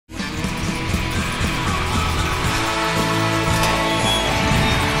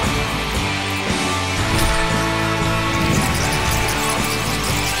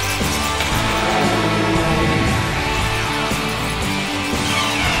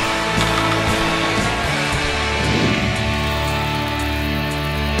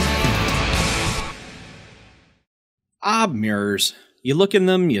mirrors. You look in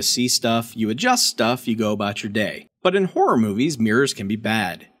them, you see stuff, you adjust stuff, you go about your day. But in horror movies, mirrors can be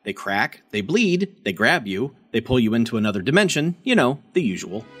bad. They crack, they bleed, they grab you, they pull you into another dimension, you know, the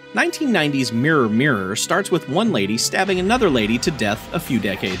usual. 1990's Mirror Mirror starts with one lady stabbing another lady to death a few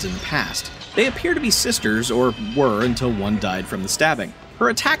decades in the past. They appear to be sisters, or were until one died from the stabbing. Her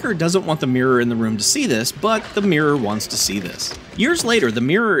attacker doesn't want the mirror in the room to see this, but the mirror wants to see this. Years later, the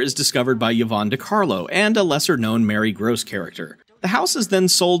mirror is discovered by Yvonne DiCarlo and a lesser-known Mary Gross character. The house is then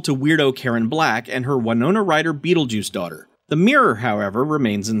sold to weirdo Karen Black and her Winona Ryder Beetlejuice daughter. The mirror, however,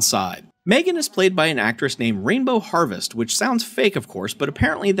 remains inside. Megan is played by an actress named Rainbow Harvest, which sounds fake of course, but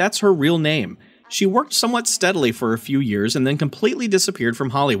apparently that's her real name. She worked somewhat steadily for a few years and then completely disappeared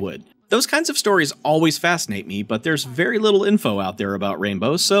from Hollywood. Those kinds of stories always fascinate me, but there's very little info out there about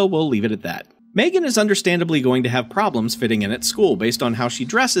Rainbow, so we'll leave it at that. Megan is understandably going to have problems fitting in at school based on how she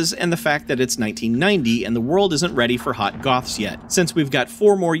dresses and the fact that it's 1990 and the world isn't ready for hot goths yet, since we've got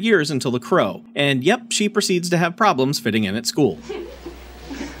 4 more years until The Crow. And yep, she proceeds to have problems fitting in at school.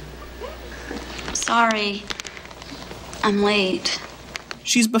 Sorry, I'm late.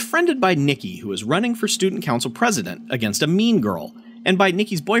 She's befriended by Nikki, who is running for student council president against a mean girl, and by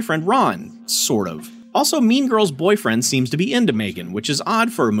Nikki's boyfriend Ron, sort of. Also, Mean Girl's boyfriend seems to be into Megan, which is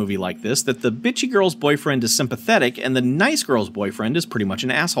odd for a movie like this, that the bitchy girl's boyfriend is sympathetic and the nice girl's boyfriend is pretty much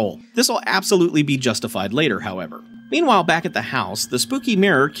an asshole. This will absolutely be justified later, however. Meanwhile, back at the house, the spooky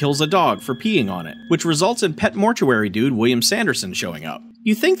mirror kills a dog for peeing on it, which results in pet mortuary dude William Sanderson showing up.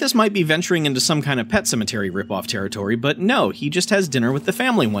 You think this might be venturing into some kind of Pet Cemetery ripoff territory, but no, he just has dinner with the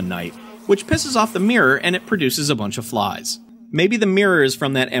family one night, which pisses off the mirror and it produces a bunch of flies. Maybe the mirror is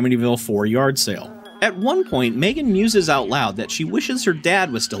from that Amityville 4 yard sale. At one point, Megan muses out loud that she wishes her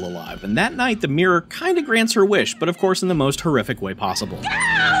dad was still alive, and that night the mirror kinda grants her wish, but of course in the most horrific way possible.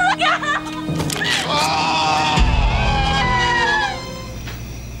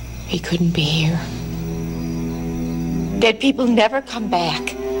 He couldn't be here. Dead people never come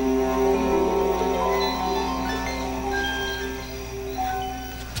back.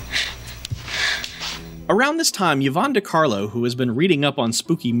 Around this time, Yvonne DiCarlo, who has been reading up on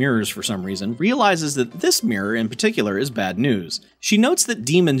spooky mirrors for some reason, realizes that this mirror in particular is bad news. She notes that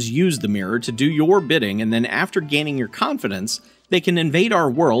demons use the mirror to do your bidding, and then after gaining your confidence, they can invade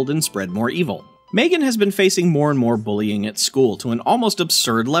our world and spread more evil. Megan has been facing more and more bullying at school to an almost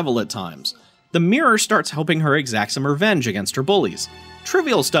absurd level at times. The mirror starts helping her exact some revenge against her bullies.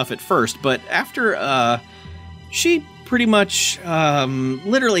 Trivial stuff at first, but after, she pretty much,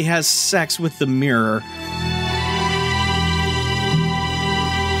 literally has sex with the mirror.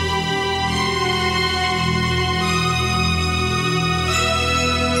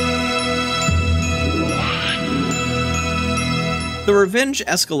 The revenge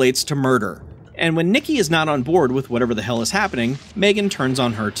escalates to murder, and when Nikki is not on board with whatever the hell is happening, Megan turns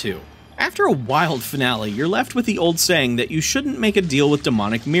on her too. After a wild finale, you're left with the old saying that you shouldn't make a deal with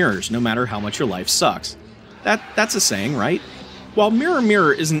demonic mirrors, no matter how much your life sucks. That's a saying, right? While Mirror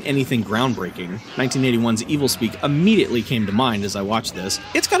Mirror isn't anything groundbreaking, 1981's Evil Speak immediately came to mind as I watched this,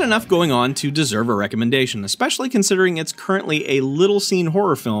 it's got enough going on to deserve a recommendation, especially considering it's currently a little-seen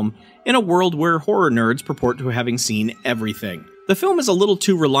horror film in a world where horror nerds purport to having seen everything. The film is a little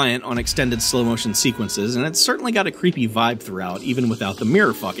too reliant on extended slow-motion sequences, and it's certainly got a creepy vibe throughout, even without the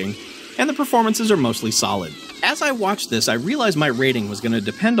mirror fucking, and the performances are mostly solid. As I watched this, I realized my rating was going to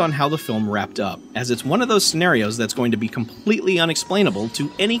depend on how the film wrapped up, as it's one of those scenarios that's going to be completely unexplainable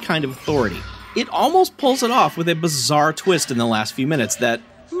to any kind of authority. It almost pulls it off with a bizarre twist in the last few minutes that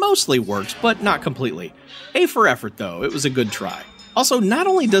mostly works, but not completely. A for effort though, it was a good try. Also, not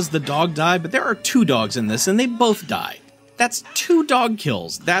only does the dog die, but there are 2 dogs in this and they both die. That's 2 dog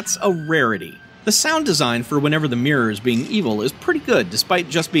kills, that's a rarity. The sound design for whenever the mirror is being evil is pretty good, despite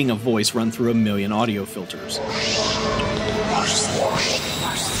just being a voice run through a million audio filters.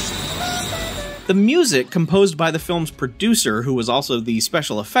 The music, composed by the film's producer, who was also the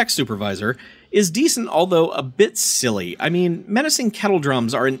special effects supervisor, is decent although a bit silly. I mean, menacing kettle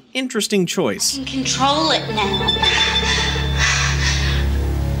drums are an interesting choice. I can control it now.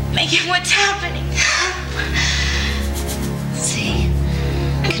 Megan, what's happening? See?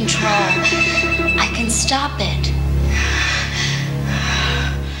 Control. I can stop it.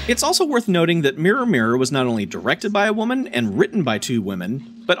 It's also worth noting that Mirror Mirror was not only directed by a woman and written by 2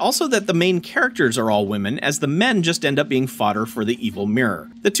 women, but also that the main characters are all women, as the men just end up being fodder for the evil mirror.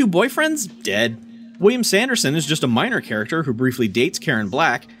 The 2 boyfriends? Dead. William Sanderson is just a minor character who briefly dates Karen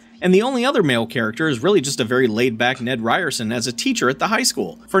Black, and the only other male character is really just a very laid-back Ned Ryerson as a teacher at the high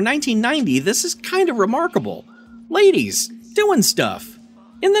school. For 1990, this is kind of remarkable. Ladies, doing stuff.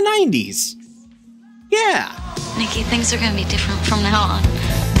 In the 90s. Yeah. Nikki, things are gonna be different from now on.